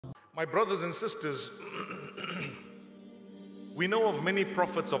My brothers and sisters, we know of many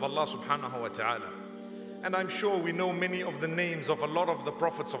prophets of Allah subhanahu wa ta'ala. And I'm sure we know many of the names of a lot of the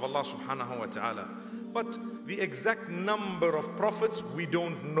prophets of Allah subhanahu wa ta'ala. But the exact number of prophets, we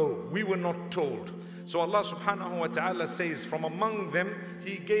don't know. We were not told. So Allah subhanahu wa ta'ala says, from among them,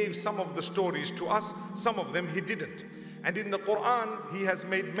 He gave some of the stories to us, some of them He didn't. And in the Quran, He has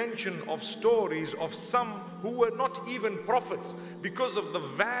made mention of stories of some who were not even prophets because of the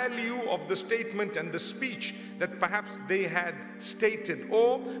value of the statement and the speech that perhaps they had stated,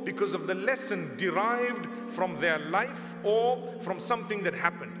 or because of the lesson derived from their life or from something that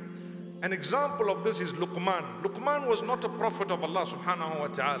happened. An example of this is Luqman. Luqman was not a prophet of Allah subhanahu wa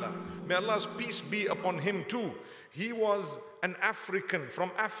ta'ala. May Allah's peace be upon him too. He was an African from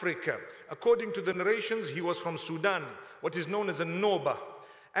Africa. According to the narrations, he was from Sudan, what is known as a Noba.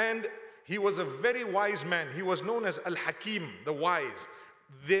 And he was a very wise man. He was known as Al-Hakim, the wise.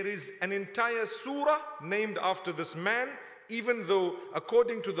 There is an entire surah named after this man, even though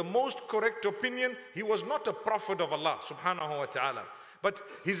according to the most correct opinion, he was not a prophet of Allah subhanahu wa ta'ala. But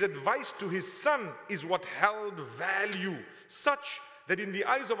his advice to his son is what held value, such that in the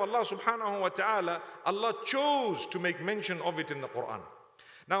eyes of Allah subhanahu wa ta'ala, Allah chose to make mention of it in the Quran.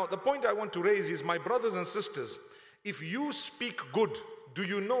 Now, the point I want to raise is, my brothers and sisters, if you speak good, do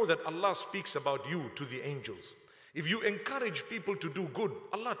you know that Allah speaks about you to the angels? If you encourage people to do good,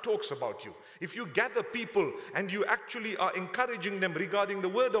 Allah talks about you. If you gather people and you actually are encouraging them regarding the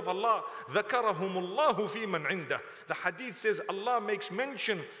word of Allah, ذَكَرَهُمُ اللَّهُ فِي مَنْ عِنْدَهُ. The hadith says Allah makes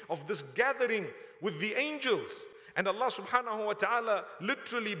mention of this gathering with the angels. And Allah subhanahu wa ta'ala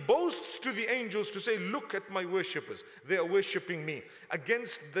literally boasts to the angels to say, look at my worshippers. They are worshipping me.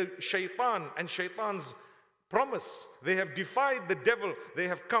 Against the Shaitaan and Shaitaan's promise, they have defied the devil. They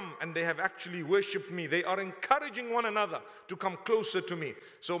have come and they have actually worshipped me. They are encouraging one another to come closer to me.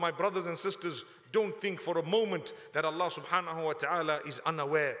 So my brothers and sisters, don't think for a moment that Allah subhanahu wa ta'ala is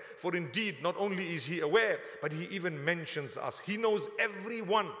unaware. For indeed, not only is He aware, but He even mentions us. He knows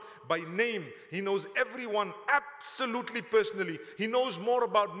everyone by name. He knows everyone absolutely personally. He knows more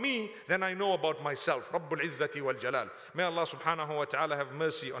about me than I know about myself. Rabbul Izzati wal Jalal. May Allah subhanahu wa ta'ala have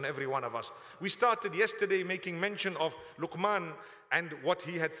mercy on every one of us. We started yesterday making mention of Luqman and what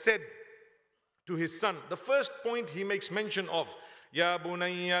he had said to his son. The first point he makes mention of, يا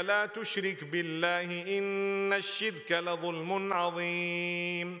بني لا تشرك بالله إن الشرك لظلم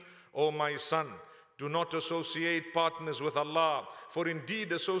عظيم. O my son, do not associate partners with Allah, for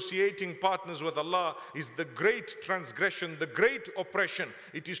indeed associating partners with Allah is the great transgression, the great oppression.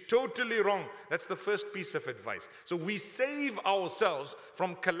 It is totally wrong. That's the first piece of advice. So we save ourselves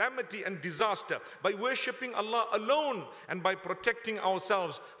from calamity and disaster by worshipping Allah alone and by protecting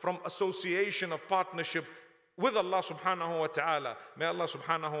ourselves from association of partnership with Allah subhanahu wa ta'ala. May Allah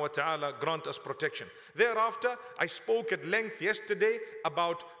subhanahu wa ta'ala grant us protection. Thereafter, I spoke at length yesterday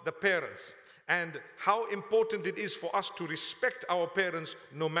about the parents and how important it is for us to respect our parents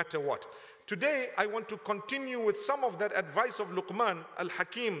no matter what. Today, I want to continue with some of that advice of Luqman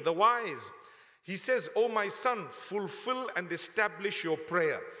al-Hakim, the wise. He says, "O my son, fulfill and establish your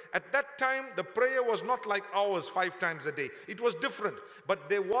prayer." At that time, the prayer was not like ours 5 times a day. It was different, but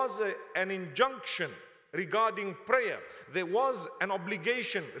there was an injunction regarding prayer. There was an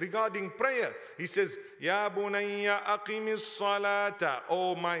obligation regarding prayer. He says, Ya bunayya aqimis salata.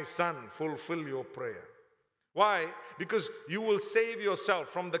 Oh my son, fulfill your prayer. Why? Because you will save yourself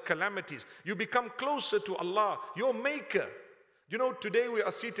from the calamities. You become closer to Allah, your maker. You know, today we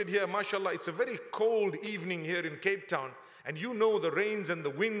are seated here, mashallah, it's a very cold evening here in Cape Town. And you know the rains and the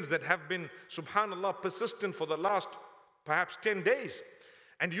winds that have been, subhanallah, persistent for the last perhaps 10 days.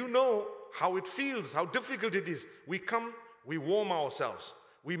 And you know how it feels, how difficult it is. We come, we warm ourselves.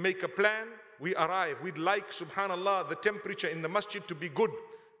 We make a plan, we arrive. We'd like, subhanallah, the temperature in the masjid to be good.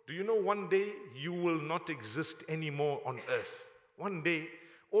 Do you know one day you will not exist anymore on earth? One day,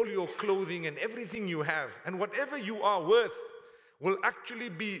 all your clothing and everything you have and whatever you are worth will actually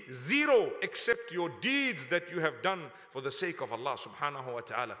be zero except your deeds that you have done for the sake of Allah subhanahu wa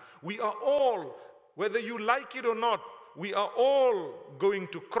ta'ala. We are all, whether you like it or not, we are all going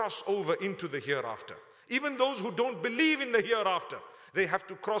to cross over into the hereafter. Even those who don't believe in the hereafter, they have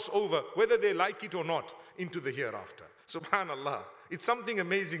to cross over, whether they like it or not, into the hereafter. Subhanallah. It's something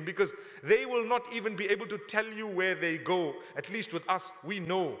amazing because they will not even be able to tell you where they go. At least with us, we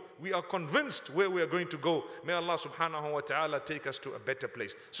know. We are convinced where we are going to go. May Allah subhanahu wa ta'ala take us to a better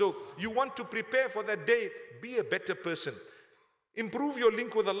place. So you want to prepare for that day, be a better person. Improve your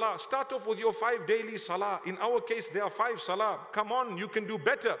link with Allah. Start off with your 5 daily salah. In our case, there are 5 salah. Come on, you can do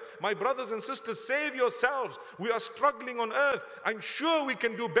better. My brothers and sisters, save yourselves. We are struggling on earth. I'm sure we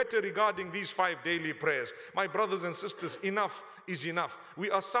can do better regarding these 5 daily prayers. My brothers and sisters, enough is enough. We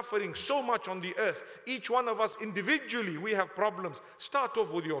are suffering so much on the earth. Each one of us individually, we have problems. Start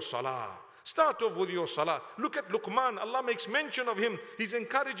off with your salah. Start off with your salah. Look at Luqman. Allah makes mention of him. He's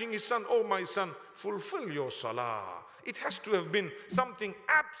encouraging his son, oh my son, fulfill your salah. It has to have been something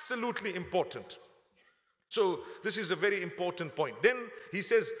absolutely important. So this is a very important point. Then he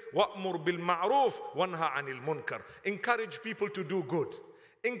says, وَأْمُرْ بِالْمَعْرُوفِ وَانْهَا عَنِ الْمُنْكَرِ. Encourage people to do good.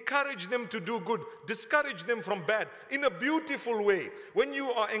 Encourage them to do good. Discourage them from bad in a beautiful way. When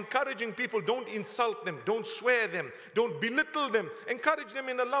you are encouraging people, don't insult them. Don't swear them. Don't belittle them. Encourage them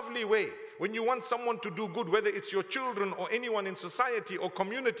in a lovely way. When you want someone to do good, whether it's your children or anyone in society or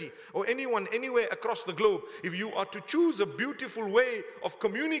community or anyone anywhere across the globe, if you are to choose a beautiful way of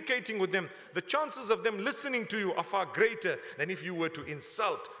communicating with them, the chances of them listening to you are far greater than if you were to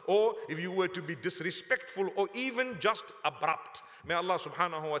insult or if you were to be disrespectful or even just abrupt. May Allah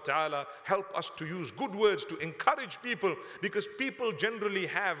subhanahu wa ta'ala help us to use good words to encourage people, because people generally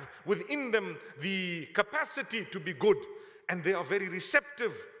have within them the capacity to be good, and they are very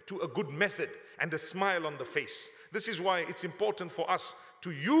receptive to a good method and a smile on the face. This is why it's important for us to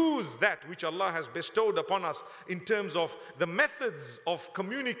use that which Allah has bestowed upon us in terms of the methods of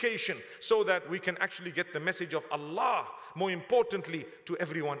communication, so that we can actually get the message of Allah, more importantly, to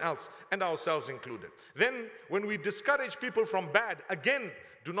everyone else, and ourselves included. Then when we discourage people from bad, again,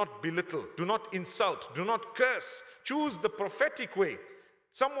 do not belittle, do not insult, do not curse. Choose the prophetic way.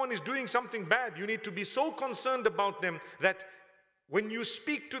 Someone is doing something bad, you need to be so concerned about them that when you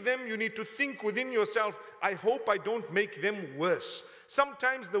speak to them, you need to think within yourself, I hope I don't make them worse.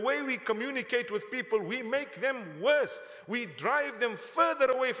 Sometimes the way we communicate with people, we make them worse. We drive them further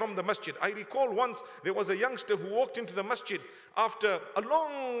away from the masjid. I recall once there was a youngster who walked into the masjid after a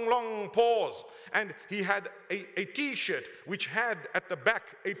long pause, and he had a t-shirt which had at the back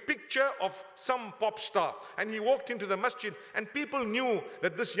a picture of some pop star, and he walked into the masjid, and people knew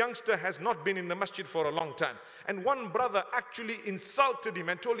that this youngster has not been in the masjid for a long time. And one brother actually insulted him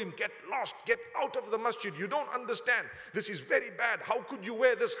and told him, get lost, get out of the masjid, you don't understand, this is very bad, how could you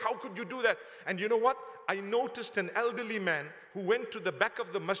wear this, how could you do that? And you know what, I noticed an elderly man who went to the back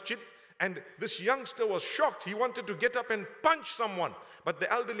of the masjid, and this youngster was shocked. He wanted to get up and punch someone, but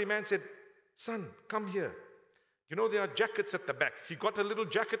the elderly man said, son, come here, you know there are jackets at the back. He got a little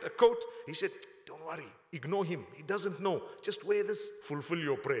jacket, a coat. He said, don't worry, ignore him, he doesn't know, just wear this, fulfill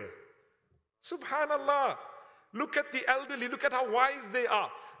your prayer. Subhanallah. Look at the elderly, look at how wise they are.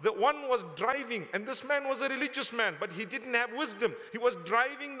 The one was driving, and this man was a religious man, but he didn't have wisdom. He was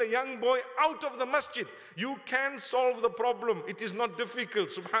driving the young boy out of the masjid. You can solve the problem. It is not difficult,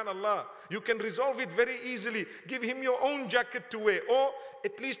 subhanallah. You can resolve it very easily. Give him your own jacket to wear, or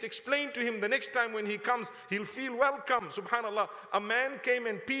at least explain to him the next time when he comes, he'll feel welcome, subhanallah. A man came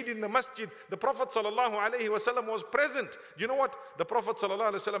and peed in the masjid. The Prophet sallallahu alayhi wasallam was present. You know what? The Prophet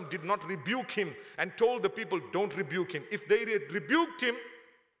sallallahu alayhi wasallam did not rebuke him and told the people, don't rebuke him. If they had rebuked him,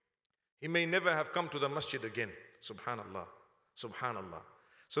 he may never have come to the masjid again. Subhanallah. Subhanallah.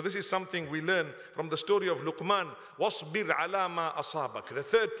 So this is something we learn from the story of Luqman. وَاصْبِرْ عَلَى مَا أَصَابَكَ. The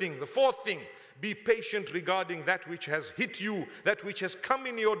third thing, the fourth thing, be patient regarding that which has hit you, that which has come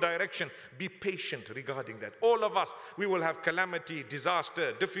in your direction. Be patient regarding that. All of us, we will have calamity,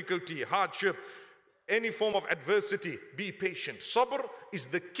 disaster, difficulty, hardship, any form of adversity. Be patient. Sabr is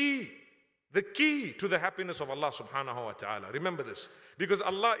the key to the happiness of Allah subhanahu wa ta'ala. Remember this. Because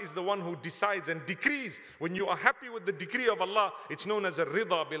Allah is the one who decides and decrees. When you are happy with the decree of Allah, it's known as a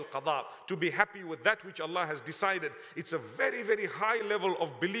rida bil qada. To be happy with that which Allah has decided. It's a very, very high level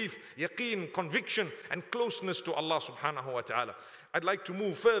of belief, yaqeen, conviction, and closeness to Allah subhanahu wa ta'ala. I'd like to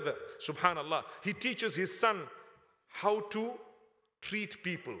move further, subhanallah. He teaches his son how to treat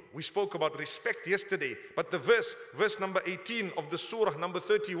people. We spoke about respect yesterday, but the verse number 18 of the surah number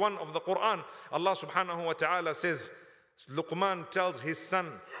 31 of the Quran, Allah subhanahu wa ta'ala says, Luqman tells his son,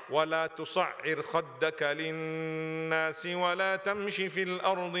 وَلَا تُصَعِّرْ خَدَّكَ لِلنَّاسِ وَلَا تَمْشِ فِي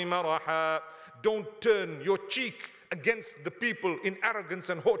الْأَرْضِ مَرَحًا. Don't turn your cheek against the people in arrogance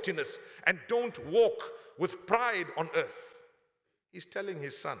and haughtiness, and don't walk with pride on earth. He's telling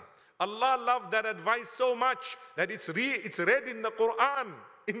his son. Allah loved that advice so much that it's read in the Quran,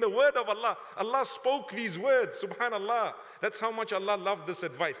 in the word of Allah. Allah spoke these words, subhanallah. That's how much Allah loved this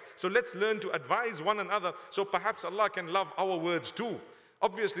advice. So let's learn to advise one another, so perhaps Allah can love our words too.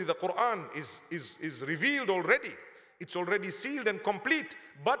 Obviously the Quran is revealed already. It's already sealed and complete,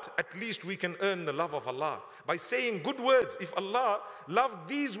 but at least we can earn the love of Allah by saying good words. If Allah loved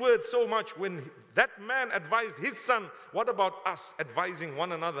these words so much when that man advised his son, what about us advising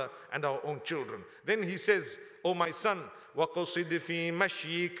one another and our own children? Then he says, "O my son, وَقَصِدْ فِي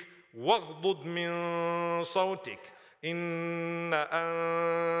مَشْيِكَ وَاغْضُضْ مِنْ صَوْتِكَ إِنَّ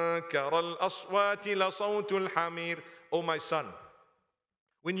أَنْكَرَ الْأَصْوَاتِ لَصَوْتُ الْحَمِيرِ." O my son,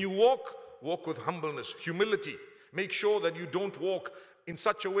 when you walk, walk with humbleness, humility. Make sure that you don't walk in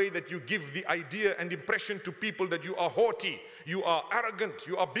such a way that you give the idea and impression to people that you are haughty, you are arrogant,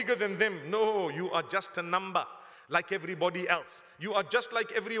 you are bigger than them. No, you are just a number like everybody else. You are just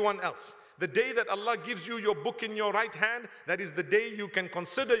like everyone else. The day that Allah gives you your book in your right hand, that is the day you can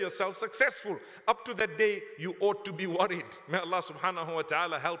consider yourself successful. Up to that day, you ought to be worried. May Allah subhanahu wa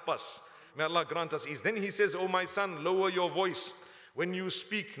ta'ala help us. May Allah grant us ease. Then he says, "O my son, lower your voice. When you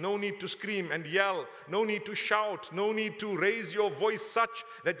speak, no need to scream and yell, no need to shout, no need to raise your voice such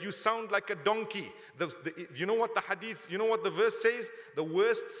that you sound like a donkey." You know what the hadith, you know what the verse says? The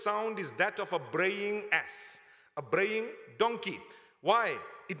worst sound is that of a braying ass, a braying donkey. Why?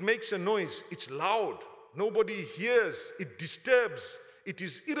 It makes a noise, it's loud, nobody hears, it disturbs, it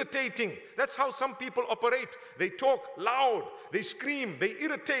is irritating. That's how some people operate. They talk loud, they scream, they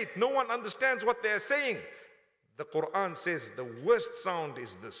irritate, no one understands what they are saying. The Quran says the worst sound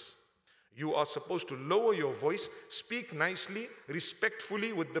is this. You are supposed to lower your voice, speak nicely,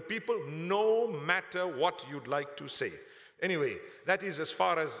 respectfully with the people, no matter what you'd like to say. Anyway, that is as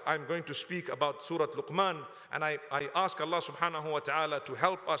far as I'm going to speak about Surah Luqman. And I ask Allah subhanahu wa ta'ala to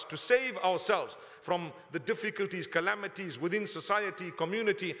help us to save ourselves from the difficulties, calamities within society,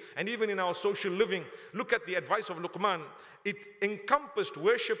 community, and even in our social living. Look at the advice of Luqman. It encompassed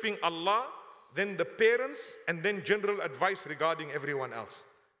worshipping Allah, then the parents, and then general advice regarding everyone else.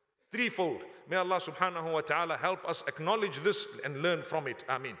 Threefold. May Allah subhanahu wa ta'ala help us acknowledge this and learn from it.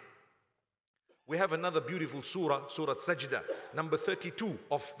 Ameen. We have another beautiful surah, Surah Sajda, number 32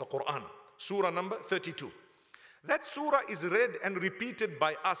 of the Quran. Surah number 32. That surah is read and repeated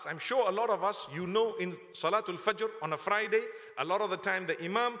by us. I'm sure a lot of us, you know, in Salatul Fajr on a Friday, a lot of the time the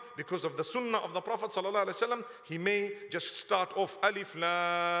Imam, because of the Sunnah of the Prophet sallallahu alaihi wasallam, he may just start off Alif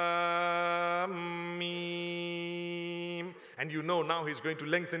Lam Mim, and you know now he's going to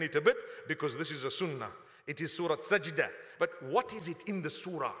lengthen it a bit because this is a Sunnah. It is Surah Sajda. But what is it in the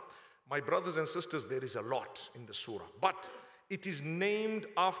surah? My brothers and sisters, there is a lot in the surah, but it is named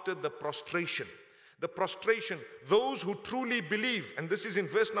after the prostration. The prostration, those who truly believe, and this is in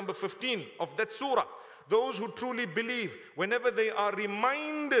verse number 15 of that surah, those who truly believe, whenever they are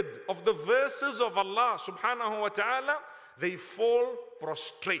reminded of the verses of Allah subhanahu wa ta'ala, they fall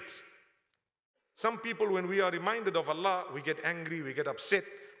prostrate. Some people, when we are reminded of Allah, we get angry, we get upset,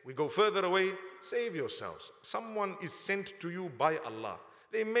 we go further away. Save yourselves. Someone is sent to you by Allah.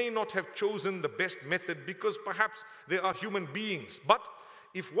 They may not have chosen the best method because perhaps they are human beings, but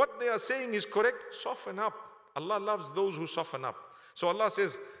if what they are saying is correct, soften up. Allah loves those who soften up. So Allah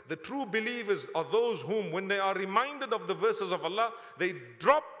says, the true believers are those whom, when they are reminded of the verses of Allah, they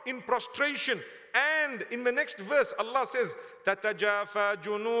drop in prostration. And in the next verse, Allah says, تَتَجَافَى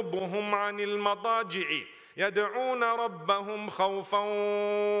جُنُوبُهُمْ عَنِ الْمَضَاجِعِ يَدْعُونَ رَبَّهُمْ خَوْفًا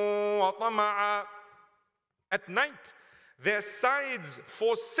وَطَمَعًا. At night, their sides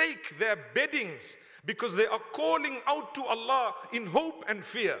forsake their beddings because they are calling out to Allah in hope and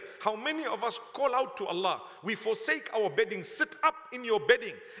fear. How many of us call out to Allah? We forsake our bedding, sit up in your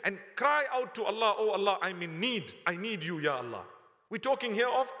bedding and cry out to Allah, "Oh Allah, I'm in need. I need you, Ya Allah." We're talking here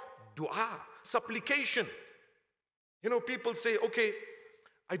of dua, supplication. You know, people say, okay,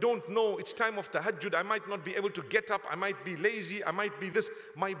 I don't know, it's time of tahajjud, I might not be able to get up, I might be lazy, I might be this.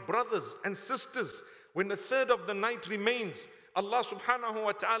 My brothers and sisters, when a third of the night remains, Allah subhanahu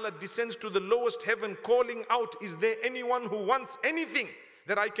wa ta'ala descends to the lowest heaven calling out, "Is there anyone who wants anything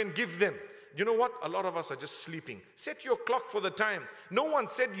that I can give them?" You know what? A lot of us are just sleeping. Set your clock for the time. No one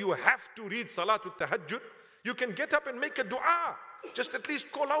said you have to read Salatul Tahajjud. You can get up and make a dua. Just at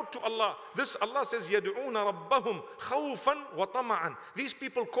least call out to Allah. This Allah says, يَدْعُونَ رَبَّهُمْ خَوْفًا وَطَمَعًا. These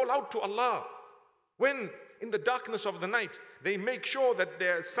people call out to Allah. When in the darkness of the night, they make sure that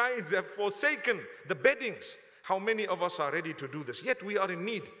their sides have forsaken the beddings. How many of us are ready to do this? Yet we are in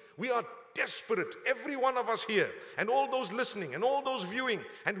need. We are desperate. Every one of us here, and all those listening, and all those viewing,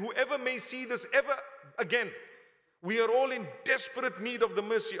 and whoever may see this ever again, we are all in desperate need of the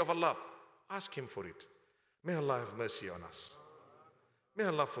mercy of Allah. Ask Him for it. May Allah have mercy on us. May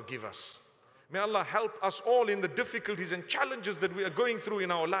Allah forgive us. May Allah help us all in the difficulties and challenges that we are going through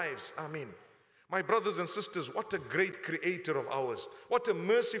in our lives. Ameen. My brothers and sisters, what a great creator of ours. What a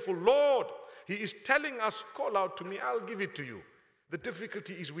merciful Lord. He is telling us, call out to me, I'll give it to you. The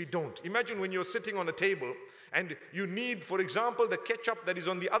difficulty is we don't. Imagine when you're sitting on a table and you need, for example, the ketchup that is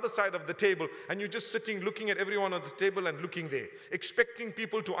on the other side of the table, and you're just sitting looking at everyone on the table and looking there, expecting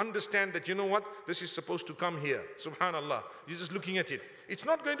people to understand that, you know what, this is supposed to come here. Subhanallah. You're just looking at it. It's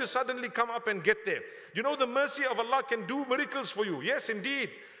not going to suddenly come up and get there. You know, the mercy of Allah can do miracles for you. Yes, indeed.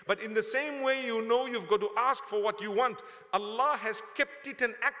 But in the same way, you know you've got to ask for what you want. Allah has kept it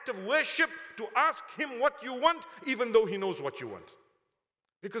an act of worship to ask Him what you want, even though He knows what you want.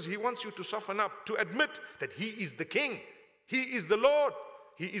 Because He wants you to soften up, to admit that He is the King. He is the Lord.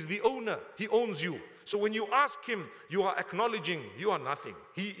 He is the owner. He owns you. So when you ask Him, you are acknowledging you are nothing.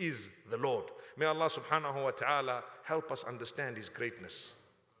 He is the Lord. May Allah subhanahu wa ta'ala help us understand His greatness.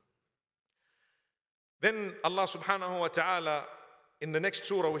 Then Allah subhanahu wa ta'ala, in the next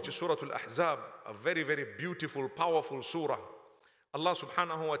surah, which is Surah Al-Ahzab, a very, very beautiful, powerful surah, Allah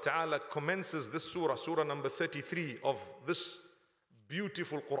subhanahu wa ta'ala commences this surah, surah number 33 of this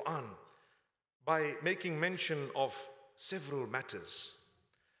beautiful Quran, by making mention of several matters.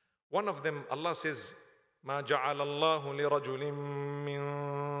 One of them, Allah says, مَا جَعَلَ اللَّهُ لِرَجُلٍ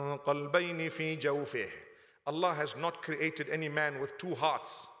مِّن قَلْبَيْنِ فِي جَوْفِهِ. Allah has not created any man with two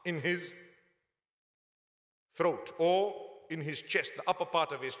hearts in his throat or in his chest, the upper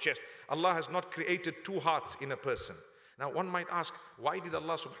part of his chest. Allah has not created two hearts in a person. Now one might ask, why did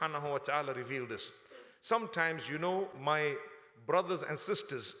Allah subhanahu wa ta'ala reveal this? Sometimes, you know, my brothers and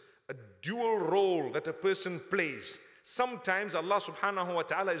sisters, a dual role that a person plays. Sometimes Allah subhanahu wa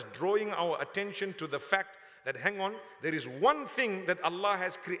ta'ala is drawing our attention to the fact that, hang on, there is one thing that Allah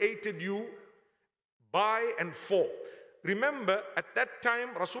has created you by and for. Remember, at that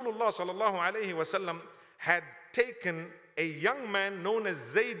time, Rasulullah sallallahu alayhi wa sallam had taken a young man known as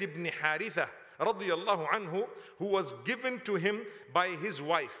Zayd ibn Haritha radiyallahu anhu, who was given to him by his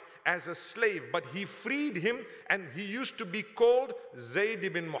wife as a slave, but he freed him and he used to be called Zayd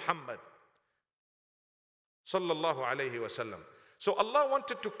ibn Muhammed sallallahu alayhi wasallam. So Allah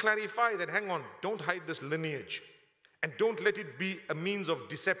wanted to clarify that, hang on, don't hide this lineage and don't let it be a means of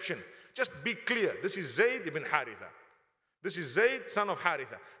deception. Just be clear, this is Zayd ibn Haritha. This is Zayd, son of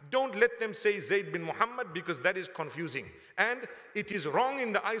Haritha. Don't let them say Zayd bin Muhammad, because that is confusing. And it is wrong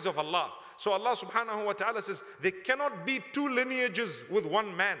in the eyes of Allah. So Allah subhanahu wa ta'ala says, there cannot be two lineages with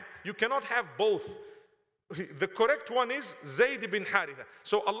one man. You cannot have both. The correct one is Zayd bin Haritha.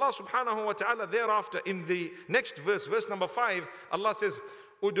 So Allah subhanahu wa ta'ala thereafter in the next verse, verse number 5, Allah says,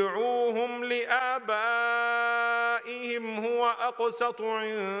 "Ud'uuhum li'abaihim huwa aqsatu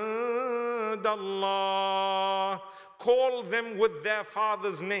 'inda Allah." Call them with their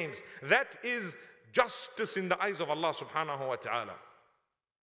fathers' names. That is justice in the eyes of Allah subhanahu wa ta'ala.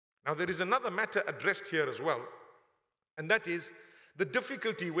 Now there is another matter addressed here as well, and that is the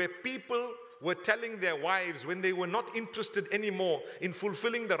difficulty where people were telling their wives, when they were not interested anymore in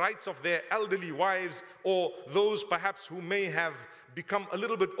fulfilling the rights of their elderly wives, or those perhaps who may have become a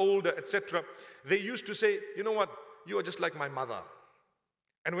little bit older, etc. They used to say, you know what, you are just like my mother.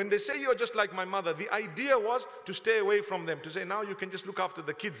 And when they say you're just like my mother, the idea was to stay away from them, to say now you can just look after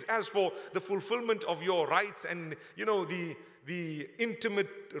the kids. As for the fulfillment of your rights and, you know, the intimate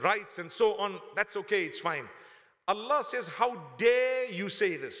rights and so on, that's okay, it's fine. Allah says, how dare you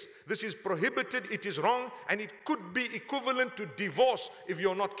say this? This is prohibited, it is wrong, and it could be equivalent to divorce if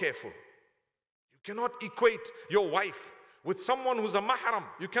you're not careful. You cannot equate your wife with someone who's a mahram.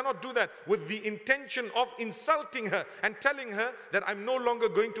 You cannot do that with the intention of insulting her and telling her that I'm no longer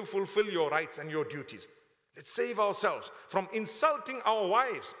going to fulfill your rights and your duties. Let's save ourselves from insulting our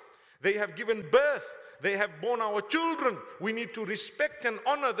wives. They have given birth. They have borne our children. We need to respect and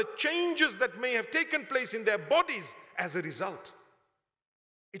honor the changes that may have taken place in their bodies as a result.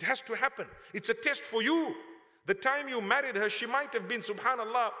 It has to happen. It's a test for you. The time you married her, she might have been,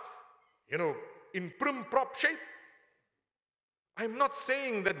 subhanallah, you know, in prim prop shape. I'm not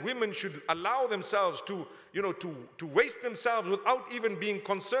saying that women should allow themselves to, you know, to waste themselves without even being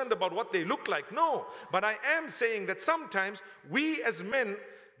concerned about what they look like. No, but I am saying that sometimes we as men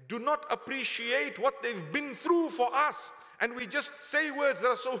do not appreciate what they've been through for us. And we just say words that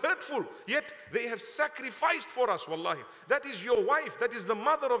are so hurtful, yet they have sacrificed for us, wallahi. That is your wife, that is the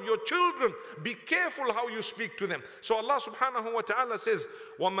mother of your children. Be careful how you speak to them. So Allah subhanahu wa ta'ala says,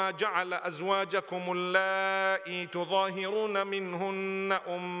 وَمَا جَعَلَ أَزْوَاجَكُمُ اللَّائِي تُظَاهِرُونَ مِنْهُنَّ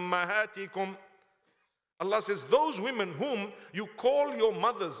أُمَّهَاتِكُمْ. Allah says, those women whom you call your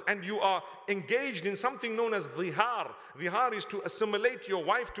mothers and you are engaged in something known as dhihar. Dhihar is to assimilate your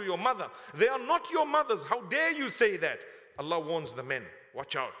wife to your mother. They are not your mothers. How dare you say that? Allah warns the men,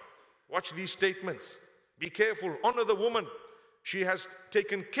 watch out. Watch these statements. Be careful. Honor the woman. She has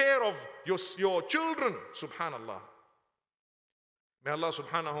taken care of your children. Subhanallah. May Allah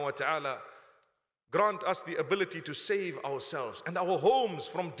subhanahu wa ta'ala grant us the ability to save ourselves and our homes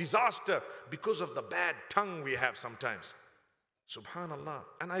from disaster because of the bad tongue we have sometimes. Subhanallah.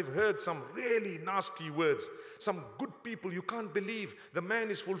 And I've heard some really nasty words. Some good people, you can't believe. The man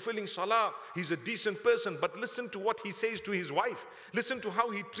is fulfilling salah. He's a decent person. But listen to what he says to his wife. Listen to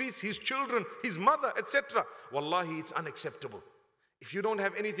how he treats his children, his mother, etc. Wallahi, it's unacceptable. If you don't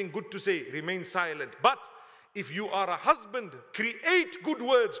have anything good to say, remain silent. But if you are a husband, create good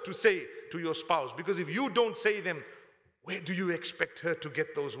words to say to your spouse. Because if you don't say them, where do you expect her to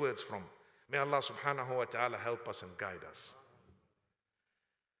get those words from? May Allah subhanahu wa ta'ala help us and guide us.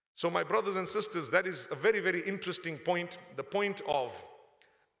 So my brothers and sisters, that is a very, very interesting point. The point of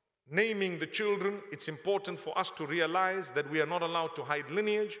naming the children. It's important for us to realize that we are not allowed to hide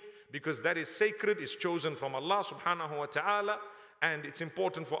lineage because that is sacred, it's chosen from Allah subhanahu wa ta'ala. And it's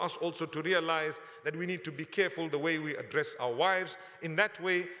important for us also to realize that we need to be careful the way we address our wives. In that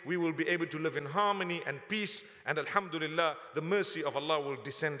way, we will be able to live in harmony and peace. And alhamdulillah, the mercy of Allah will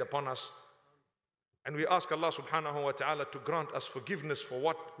descend upon us. And we ask Allah subhanahu wa ta'ala to grant us forgiveness for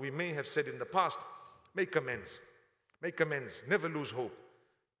what we may have said in the past. Make amends. Make amends. Never lose hope.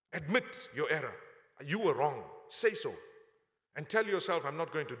 Admit your error. You were wrong. Say so. And tell yourself, I'm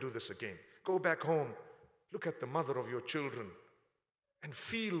not going to do this again. Go back home. Look at the mother of your children. And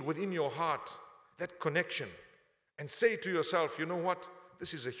feel within your heart that connection. And say to yourself, you know what?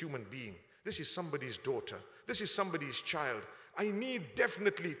 This is a human being. This is somebody's daughter. This is somebody's child. I need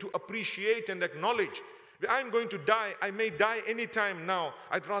definitely to appreciate and acknowledge. I'm going to die. I may die anytime now.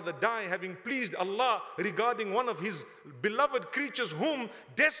 I'd rather die having pleased Allah regarding one of His beloved creatures whom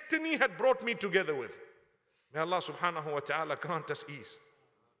destiny had brought me together with. May Allah subhanahu wa ta'ala grant us ease.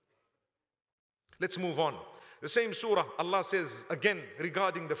 Let's move on. The same surah, Allah says again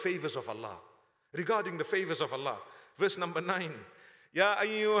regarding the favors of Allah. Regarding the favors of Allah. Verse number 9. Ya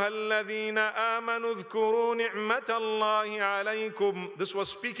ayyuhalladhina amanu dhkuru ni'matallahi alaykum. This was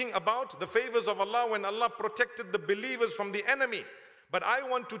speaking about the favors of Allah when Allah protected the believers from the enemy. But I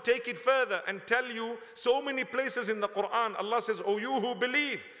want to take it further and tell you so many places in the Quran, Allah says, O you who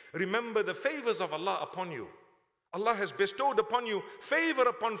believe, remember the favors of Allah upon you. Allah has bestowed upon you favor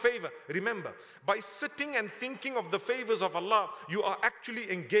upon favor. Remember, by sitting and thinking of the favors of Allah, you are actually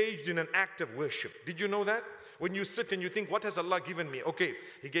engaged in an act of worship. Did you know that? When you sit and you think, what has Allah given me? Okay,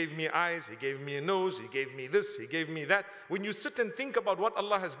 He gave me eyes, He gave me a nose, He gave me this, He gave me that. When you sit and think about what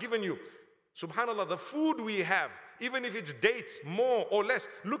Allah has given you, subhanallah, the food we have, even if it's dates, more or less,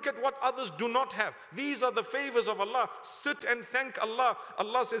 look at what others do not have. These are the favors of Allah. Sit and thank Allah.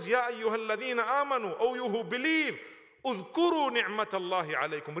 Allah says, Ya ayyuhalladhina amanu, O you who believe, udhkuru ni'matallahi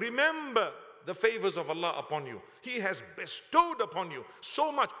alaykum. Remember the favors of Allah upon you. He has bestowed upon you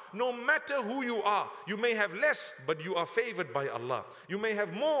so much. No matter who you are, you may have less, but you are favored by Allah. You may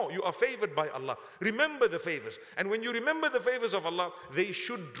have more, you are favored by Allah. Remember the favors. And when you remember the favors of Allah, they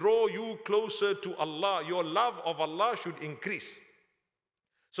should draw you closer to Allah. Your love of Allah should increase.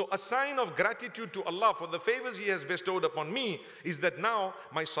 So a sign of gratitude to Allah for the favors He has bestowed upon me is that now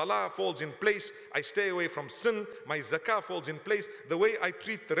my salah falls in place, I stay away from sin, my zakah falls in place, the way I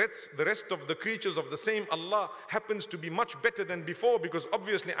treat the rest of the creatures of the same Allah happens to be much better than before because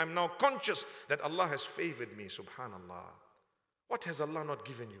obviously I'm now conscious that Allah has favored me, subhanallah. What has Allah not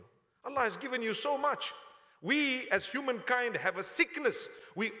given you? Allah has given you so much. We as humankind have a sickness.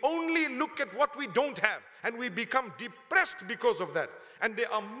 We only look at what we don't have and we become depressed because of that. And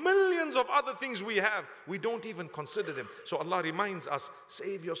there are millions of other things we have. We don't even consider them. So Allah reminds us,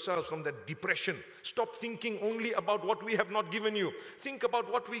 save yourselves from that depression. Stop thinking only about what we have not given you. Think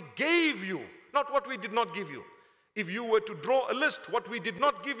about what we gave you, not what we did not give you. If you were to draw a list, what we did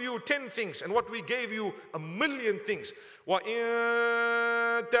not give you 10 things and what we gave you 1,000,000 things.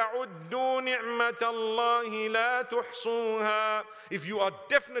 وَإِن تَعُدُّوا نِعْمَةَ اللَّهِ لَا تُحْصُوهَا. If you are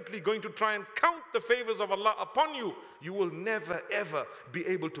definitely going to try and count the favors of Allah upon you, you will never ever be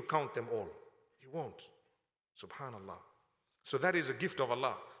able to count them all. You won't. Subhanallah. So that is a gift of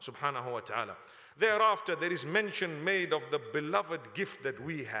Allah subhanahu wa ta'ala. Thereafter there is mention made of the beloved gift that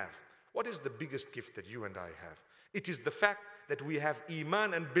we have. What is the biggest gift that you and I have? It is the fact that we have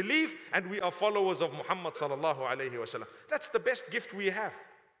iman and belief and we are followers of Muhammad sallallahu alayhi wa sallam. That's the best gift we have.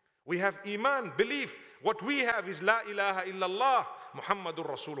 We have iman, belief. What we have is la ilaha illallah, Muhammadur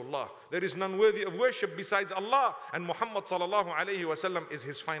Rasulullah. There is none worthy of worship besides Allah, and Muhammad sallallahu alayhi wa sallam is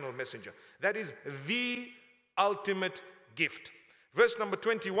His final messenger. That is the ultimate gift. Verse number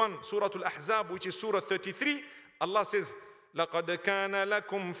 21, Surah Al-Ahzab, which is Surah 33, Allah says, لقد كان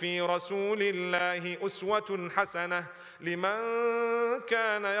لكم في رسول الله أسوة حسنة لمن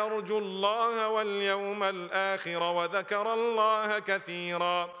كان يرجو الله واليوم الآخر وذكر الله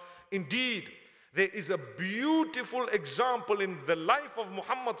كثيرا. Indeed, there is a beautiful example in the life of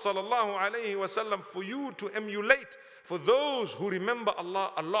Muhammad sallallahu alayhi wasallam for you to emulate, for those who remember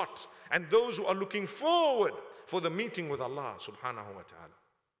Allah a lot and those who are looking forward for the meeting with Allah subhanahu wa ta'ala.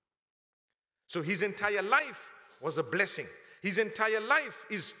 So his entire life was a blessing. His entire life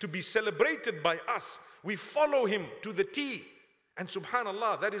is to be celebrated by us. We follow him to the T. And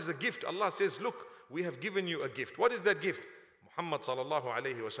subhanallah, that is a gift. Allah says, look, we have given you a gift. What is that gift? Muhammad sallallahu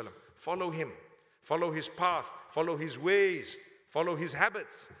alayhi wasallam. Follow him. Follow his path. Follow his ways. Follow his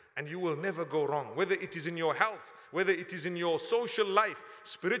habits. And you will never go wrong. Whether it is in your health, whether it is in your social life,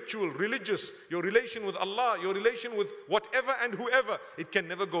 spiritual, religious, your relation with Allah, your relation with whatever and whoever, it can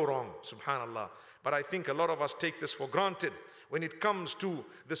never go wrong. Subhanallah. But I think a lot of us take this for granted. When it comes to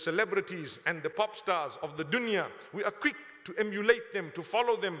the celebrities and the pop stars of the dunya, we are quick to emulate them, to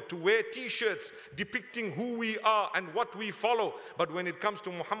follow them, to wear t-shirts depicting who we are and what we follow. But when it comes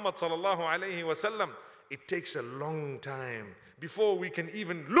to Muhammad sallallahu alayhi wasallam, it takes a long time before we can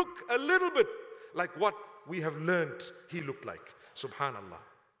even look a little bit like what we have learned he looked like. Subhanallah.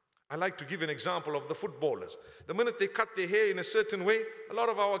 I like to give an example of the footballers. The minute they cut their hair in a certain way, a lot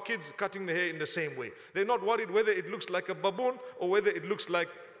of our kids cutting their hair in the same way. They're not worried whether it looks like a baboon or whether it looks like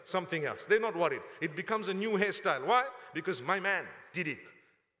something else. They're not worried. It becomes a new hairstyle. Why? Because my man did it.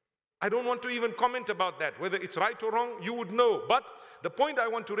 I don't want to even comment about that. Whether it's right or wrong, you would know. But the point I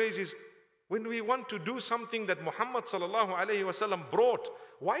want to raise is, when we want to do something that Muhammad sallallahu alayhi wasallam brought,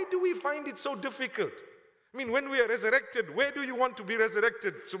 why do we find it so difficult? I mean, when we are resurrected, where do you want to be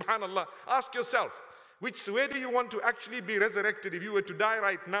resurrected? Subhanallah. Ask yourself, where do you want to actually be resurrected if you were to die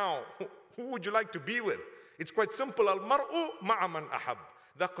right now? Who would you like to be with? It's quite simple. Al-mar'u ma'a man ahab.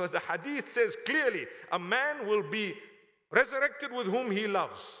 The hadith says clearly, a man will be resurrected with whom he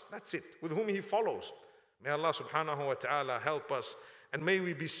loves. That's it, with whom he follows. May Allah subhanahu wa ta'ala help us, and may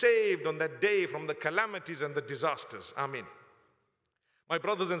we be saved on that day from the calamities and the disasters. Ameen. My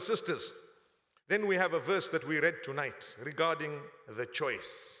brothers and sisters, then we have a verse that we read tonight regarding the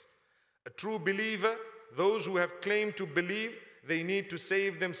choice. A true believer, those who have claimed to believe, they need to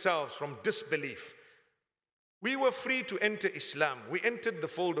save themselves from disbelief. We were free to enter Islam. We entered the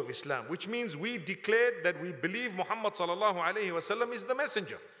fold of Islam, which means we declared that we believe Muhammad sallallahu alayhi wasallam is the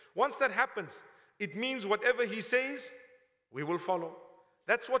messenger. Once that happens, it means whatever he says, we will follow.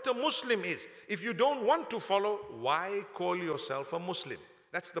 That's what a Muslim is. If you don't want to follow, why call yourself a Muslim?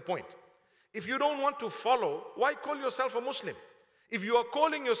 That's the point. If you don't want to follow, why call yourself a Muslim? If you are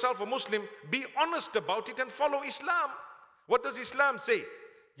calling yourself a Muslim, be honest about it and follow Islam. What does Islam say?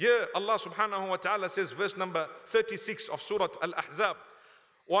 Here Allah subhanahu wa ta'ala says, verse number 36 of Surah Al-Ahzab,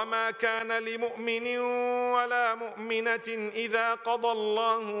 وَمَا كَانَ لِمُؤْمِنٍ وَلَا مُؤْمِنَةٍ إِذَا قَضَى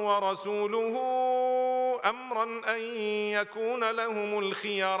اللَّهُ وَرَسُولُهُ أَمْرًا أَن يَكُونَ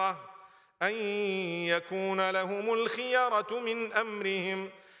لَهُمُ الْخِيَرَةُ مِنْ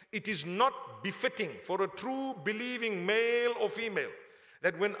أَمْرِهِمْ. It is not befitting for a true believing male or female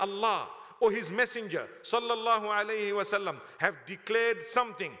that when Allah or his messenger sallallahu alayhi wasallam have declared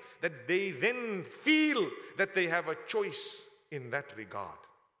something, that they then feel that they have a choice in that regard.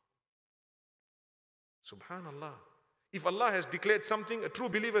 Subhanallah. If Allah has declared something, a true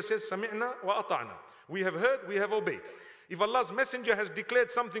believer says, Sami'na wa ata'na. We have heard, we have obeyed. If Allah's messenger has declared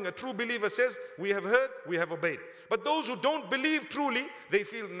something, a true believer says, we have heard, we have obeyed. But those who don't believe truly, they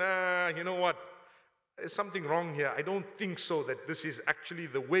feel, nah, you know what? There's something wrong here. I don't think so that this is actually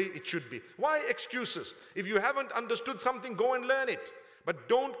the way it should be. Why excuses? If you haven't understood something, go and learn it. But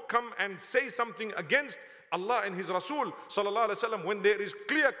don't come and say something against Allah and His Rasul sallallahu alaihi wasallam when there is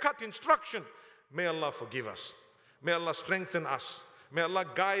clear-cut instruction. May Allah forgive us. May Allah strengthen us. May Allah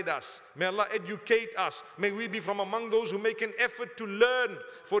guide us. May Allah educate us. May we be from among those who make an effort to learn.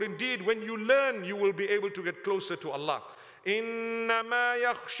 For indeed, when you learn, you will be able to get closer to Allah. إِنَّمَا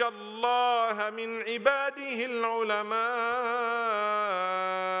يَخْشَى اللَّهَ مِنْ عِبَادِهِ الْعُلَمَاءِ.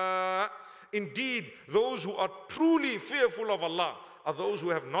 Indeed, those who are truly fearful of Allah are those who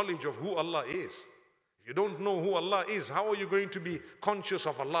have knowledge of who Allah is. If you don't know who Allah is, how are you going to be conscious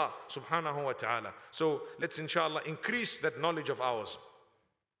of Allah subhanahu wa ta'ala? So let's inshallah increase that knowledge of ours.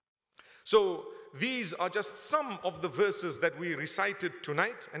 So these are just some of the verses that we recited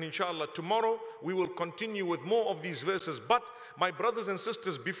tonight, and inshallah tomorrow we will continue with more of these verses. But my brothers and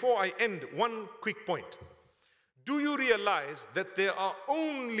sisters, before I end, one quick point. Do you realize that there are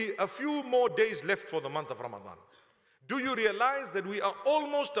only a few more days left for the month of Ramadan? Do you realize that we are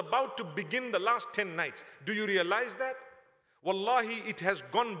almost about to begin the last 10 nights? Do you realize that? Wallahi, it has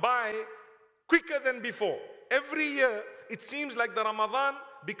gone by quicker than before. Every year, it seems like the Ramadan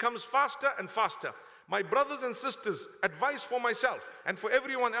becomes faster and faster. My brothers and sisters, advice for myself and for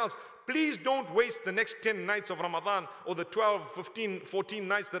everyone else, please don't waste the next 10 nights of Ramadan or the 12, 15, 14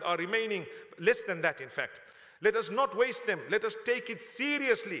 nights that are remaining, less than that in fact. Let us not waste them. Let us take it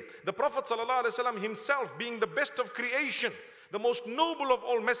seriously. The Prophet ﷺ himself, being the best of creation, the most noble of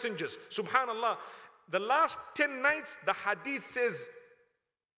all messengers, subhanallah, the last 10 nights, the hadith says,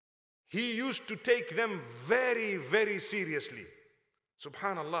 he used to take them very, very seriously.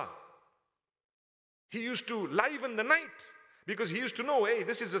 Subhanallah. He used to liven the night because he used to know, hey,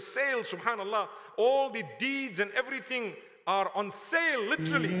 this is a sale, subhanallah. All the deeds and everything are on sale,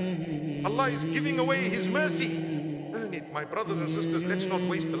 literally. Allah is giving away His mercy. Earn it, my brothers and sisters. Let's not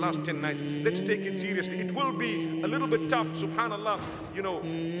waste the last 10 nights. Let's take it seriously. It will be a little bit tough, subhanallah. You know,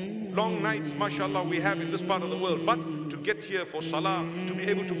 long nights, mashallah, we have in this part of the world. But to get here for salah, to be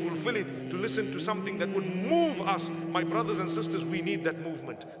able to fulfill it, to listen to something that would move us, my brothers and sisters, we need that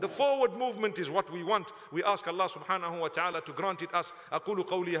movement. The forward movement is what we want. We ask Allah subhanahu wa ta'ala to grant it us. أقول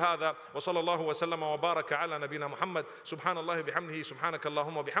قولي هذا وصلى الله وسلم وبارك على نبينا محمد سبحان الله بحمده سبحانك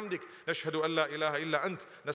اللهم وبحمدك نشهد أن لا إله إلا أنت